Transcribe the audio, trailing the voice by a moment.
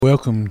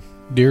Welcome,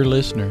 dear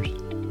listeners,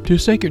 to a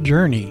sacred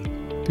journey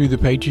through the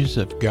pages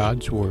of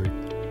God's Word.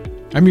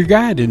 I'm your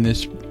guide in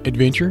this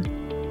adventure,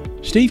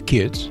 Steve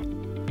Kitts,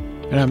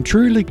 and I'm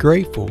truly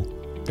grateful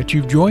that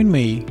you've joined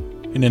me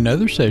in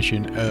another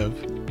session of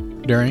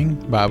During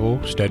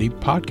Bible Study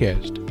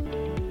Podcast.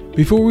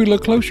 Before we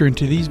look closer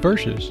into these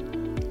verses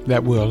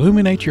that will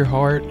illuminate your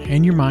heart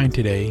and your mind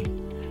today,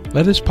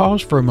 let us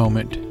pause for a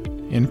moment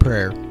in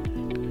prayer.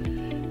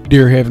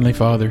 Dear Heavenly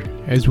Father,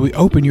 as we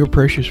open your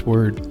precious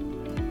Word,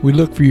 we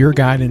look for your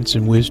guidance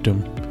and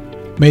wisdom.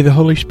 May the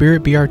Holy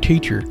Spirit be our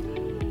teacher.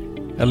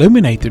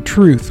 Illuminate the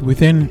truth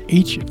within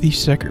each of these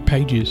sacred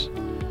pages.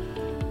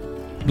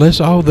 Bless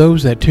all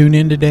those that tune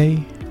in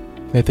today,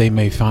 that they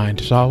may find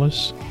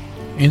solace,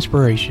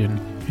 inspiration,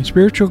 and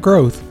spiritual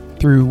growth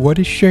through what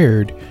is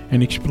shared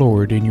and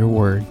explored in your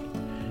Word.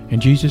 In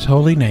Jesus'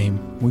 holy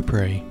name we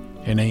pray,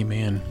 and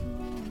amen.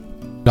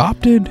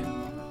 Adopted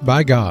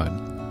by God.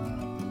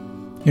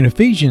 In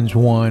Ephesians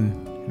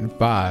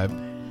 1:5,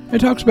 it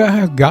talks about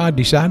how God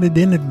decided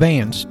in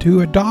advance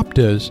to adopt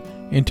us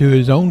into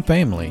His own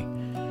family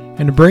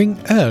and to bring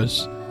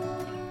us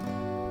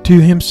to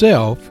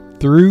Himself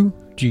through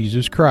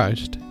Jesus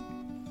Christ.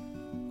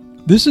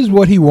 This is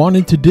what He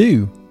wanted to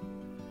do,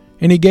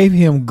 and it gave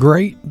Him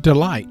great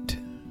delight.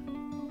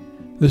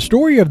 The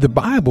story of the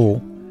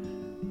Bible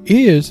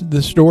is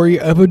the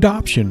story of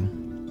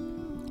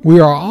adoption.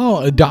 We are all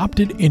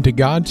adopted into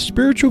God's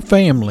spiritual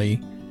family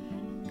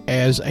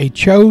as a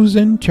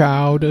chosen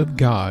child of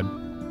God.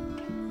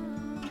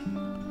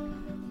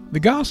 The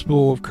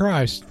gospel of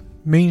Christ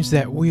means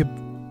that we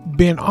have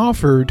been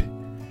offered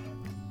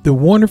the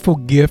wonderful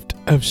gift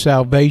of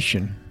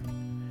salvation.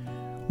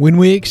 When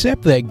we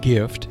accept that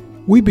gift,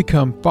 we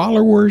become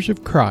followers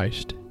of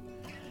Christ,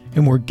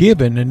 and we're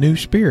given a new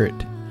spirit.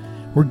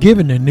 We're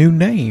given a new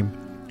name,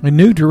 a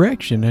new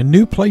direction, a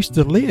new place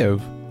to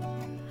live.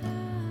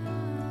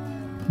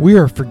 We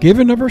are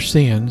forgiven of our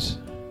sins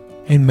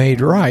and made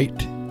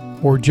right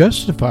or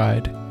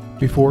justified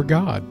before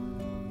God.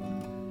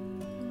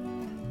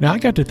 Now, I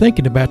got to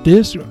thinking about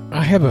this.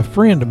 I have a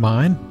friend of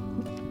mine,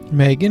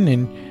 Megan,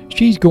 and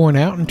she's going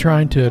out and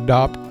trying to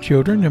adopt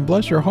children, and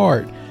bless her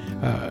heart,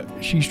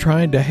 she's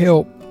trying to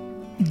help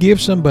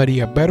give somebody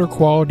a better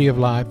quality of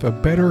life, a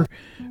better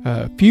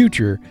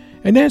future.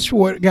 And that's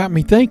what got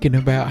me thinking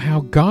about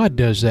how God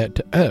does that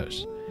to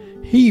us.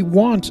 He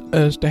wants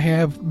us to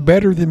have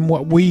better than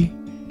what we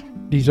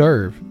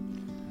deserve.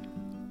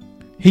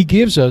 He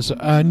gives us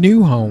a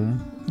new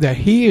home that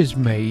He has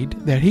made,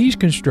 that He's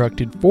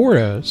constructed for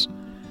us.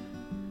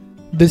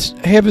 This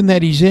heaven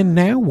that He's in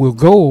now will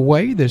go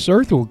away. This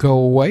earth will go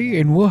away,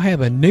 and we'll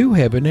have a new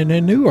heaven and a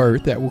new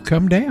earth that will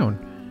come down.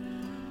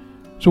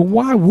 So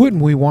why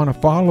wouldn't we want to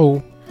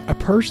follow a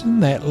person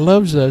that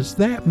loves us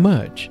that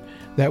much,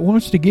 that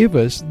wants to give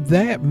us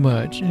that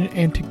much,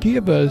 and to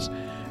give us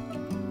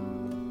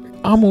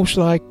almost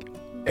like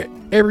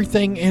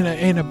everything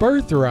in a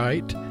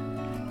birthright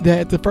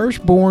that the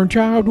firstborn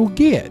child will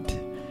get?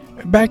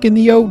 Back in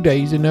the old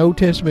days, in the Old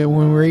Testament,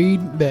 when we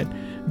read that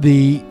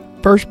the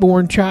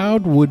firstborn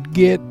child would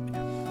get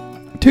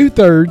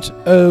 2/3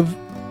 of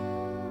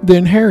the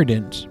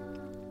inheritance,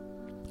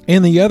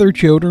 and the other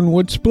children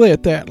would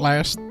split that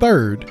last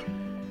third.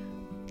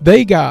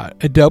 They got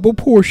a double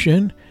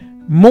portion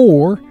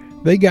more.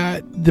 They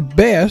got the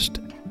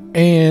best,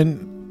 and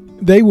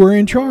they were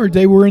in charge.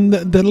 They were in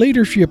the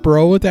leadership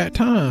role at that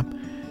time.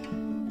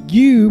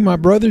 You, my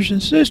brothers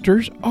and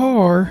sisters,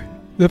 are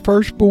the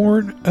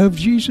firstborn of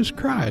Jesus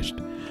Christ.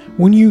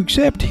 When you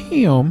accept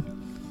Him,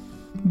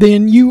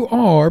 then you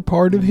are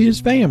part of His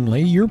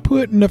family. You're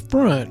put in the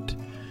front.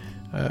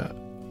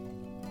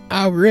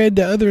 I read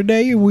the other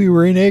day, we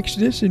were in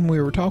Exodus, and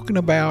we were talking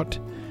about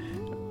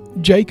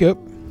Jacob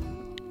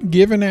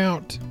giving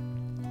out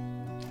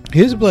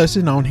his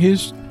blessing on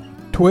his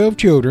 12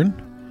 children.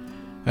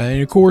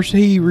 And of course,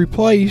 he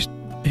replaced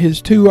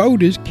his two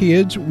oldest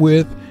kids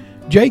with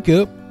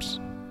Joseph's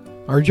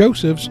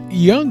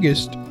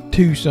youngest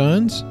two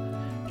sons,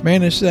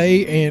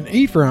 Manasseh and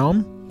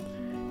Ephraim.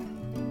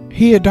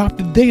 He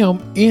adopted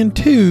them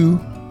into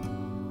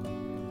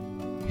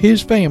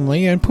His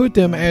family and put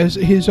them as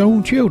His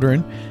own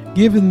children,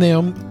 giving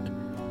them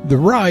the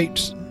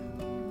rights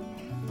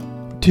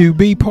to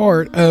be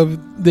part of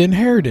the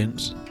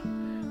inheritance.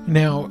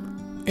 Now,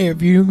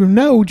 if you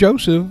know,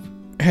 Joseph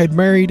had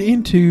married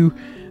into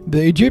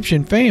the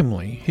Egyptian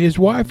family. His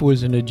wife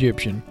was an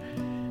Egyptian,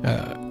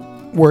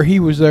 where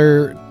he was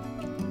there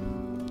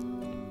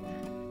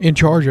in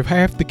charge of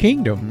half the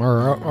kingdom,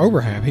 or over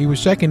half. He was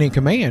second in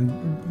command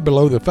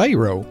below the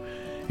Pharaoh.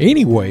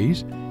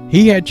 Anyways,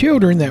 he had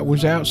children that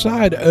was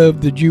outside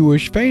of the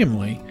Jewish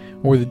family,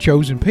 or the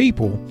chosen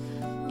people.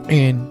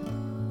 And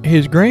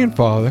his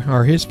grandfather,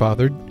 or his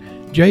father,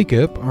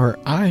 Jacob, or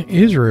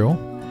Israel,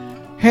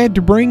 had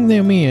to bring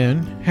them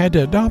in, had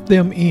to adopt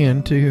them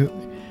in to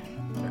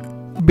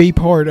be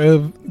part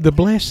of the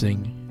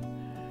blessing.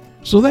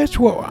 So that's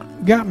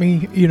what got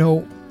me,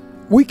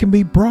 we can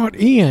be brought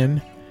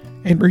in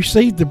and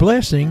receive the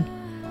blessing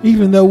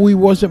even though we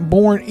wasn't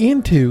born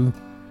into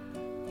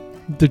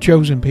the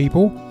chosen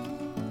people.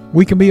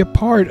 We can be a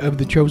part of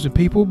the chosen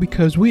people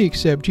because we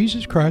accept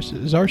Jesus Christ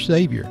as our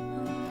Savior.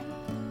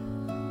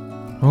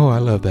 Oh, I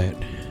love that.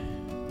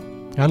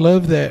 I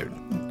love that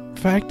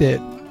fact that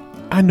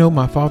I know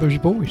my Father's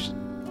voice.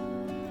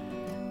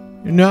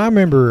 Now, I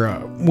remember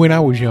when I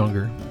was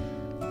younger,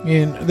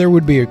 and there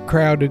would be a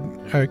crowd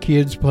of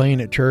kids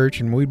playing at church,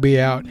 and we'd be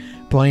out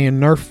playing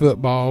Nerf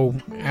football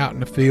out in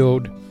the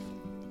field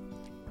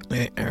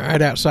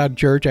right outside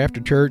church after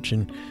church,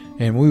 and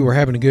we were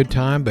having a good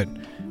time. But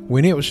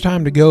when it was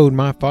time to go,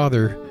 my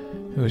father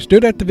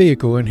stood at the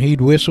vehicle, and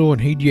he'd whistle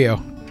and he'd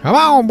yell, "Come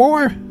on,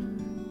 boy!"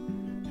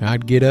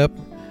 I'd get up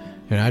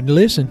and I'd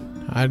listen.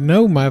 I'd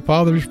know my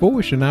father's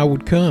voice, and I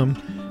would come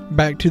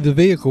back to the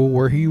vehicle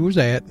where he was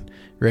at,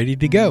 ready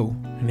to go,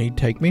 and he'd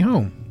take me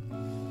home.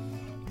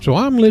 So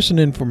I'm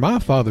listening for my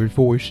father's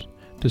voice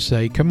to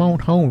say, "Come on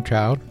home,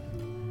 child.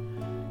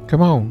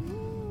 Come on,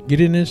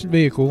 get in this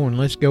vehicle and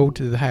let's go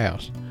to the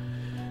house."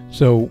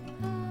 So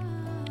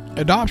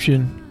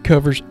adoption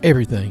covers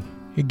everything.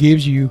 It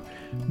gives you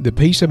the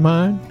peace of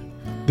mind,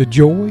 the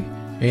joy,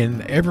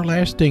 and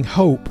everlasting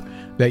hope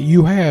that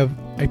you have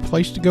a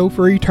place to go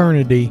for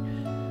eternity,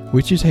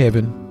 which is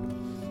heaven,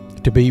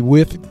 to be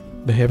with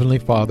the Heavenly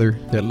Father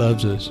that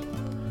loves us.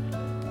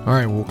 All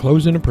right, we'll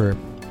close in a prayer.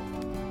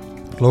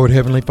 Lord,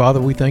 Heavenly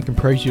Father, we thank and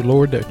praise you,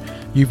 Lord, that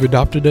you've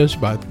adopted us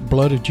by the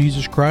blood of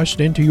Jesus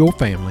Christ into your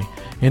family,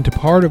 into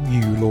part of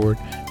you, Lord,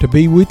 to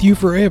be with you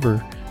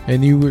forever,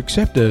 and you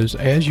accept us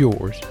as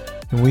yours.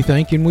 And we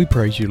thank and we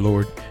praise you,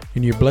 Lord,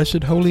 in your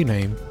blessed holy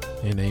name,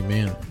 and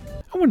amen.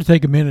 I want to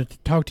take a minute to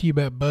talk to you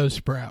about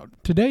Buzzsprout.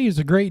 Today is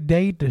a great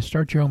day to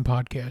start your own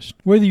podcast.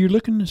 Whether you're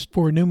looking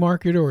for a new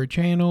market or a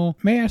channel,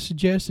 may I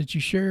suggest that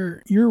you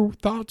share your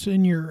thoughts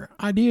and your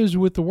ideas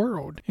with the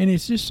world. And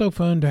it's just so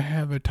fun to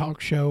have a talk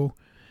show.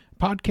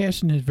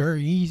 Podcasting is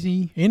very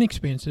easy,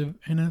 inexpensive,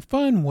 and a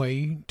fun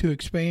way to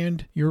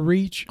expand your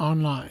reach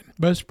online.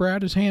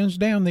 Buzzsprout is hands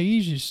down the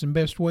easiest and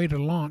best way to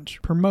launch,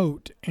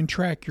 promote, and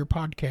track your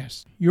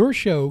podcast. Your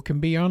show can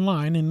be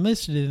online and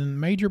listed in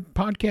major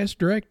podcast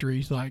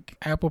directories like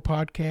Apple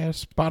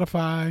Podcasts,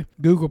 Spotify,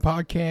 Google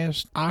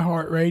Podcasts,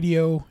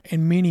 iHeartRadio,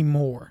 and many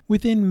more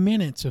within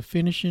minutes of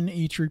finishing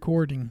each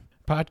recording.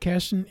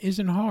 Podcasting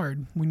isn't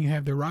hard when you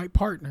have the right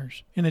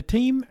partners. And a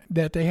team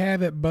that they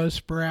have at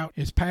Buzzsprout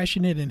is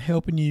passionate in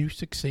helping you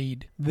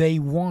succeed. They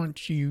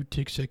want you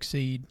to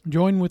succeed.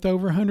 Join with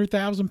over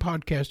 100,000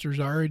 podcasters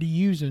already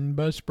using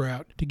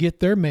Buzzsprout to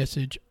get their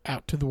message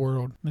out to the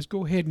world. Let's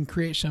go ahead and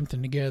create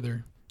something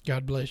together.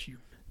 God bless you.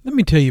 Let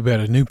me tell you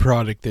about a new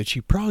product that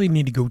you probably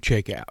need to go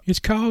check out. It's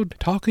called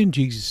Talking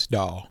Jesus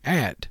Doll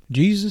at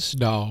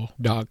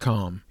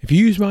JesusDoll.com. If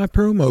you use my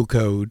promo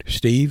code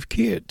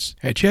SteveKids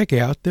at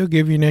checkout, they'll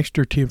give you an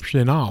extra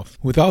 10% off.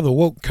 With all the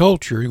woke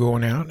culture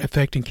going out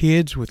affecting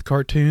kids with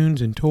cartoons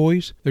and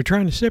toys, they're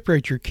trying to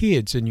separate your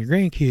kids and your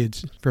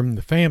grandkids from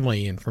the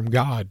family and from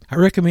God. I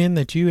recommend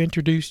that you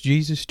introduce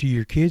Jesus to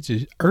your kids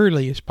as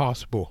early as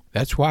possible.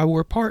 That's why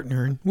we're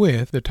partnering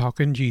with the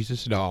Talking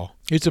Jesus Doll.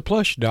 It's a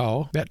plush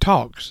doll that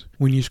talks.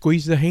 When you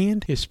squeeze the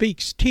hand, it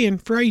speaks 10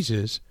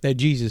 phrases that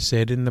Jesus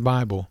said in the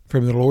Bible,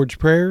 from the Lord's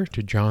Prayer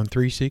to John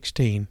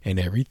 3:16 and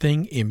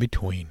everything in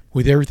between.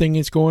 With everything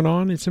that's going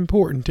on, it's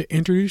important to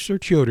introduce our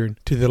children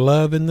to the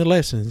love and the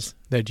lessons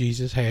that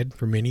Jesus had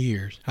for many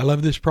years. I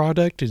love this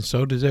product, and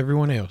so does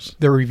everyone else.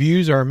 The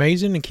reviews are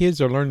amazing, and kids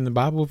are learning the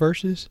Bible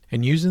verses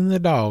and using the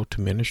doll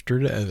to minister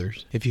to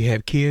others. If you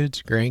have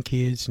kids,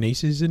 grandkids,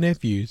 nieces, and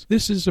nephews,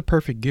 this is a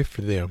perfect gift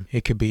for them.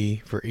 It could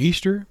be for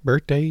Easter,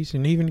 birthdays,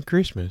 and even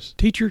Christmas.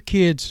 Teach your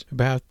kids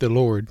about the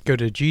Lord. Go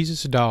to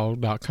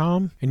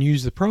JesusDoll.com and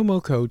use the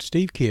promo code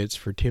SteveKids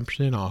for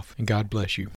 10% off, and God bless you.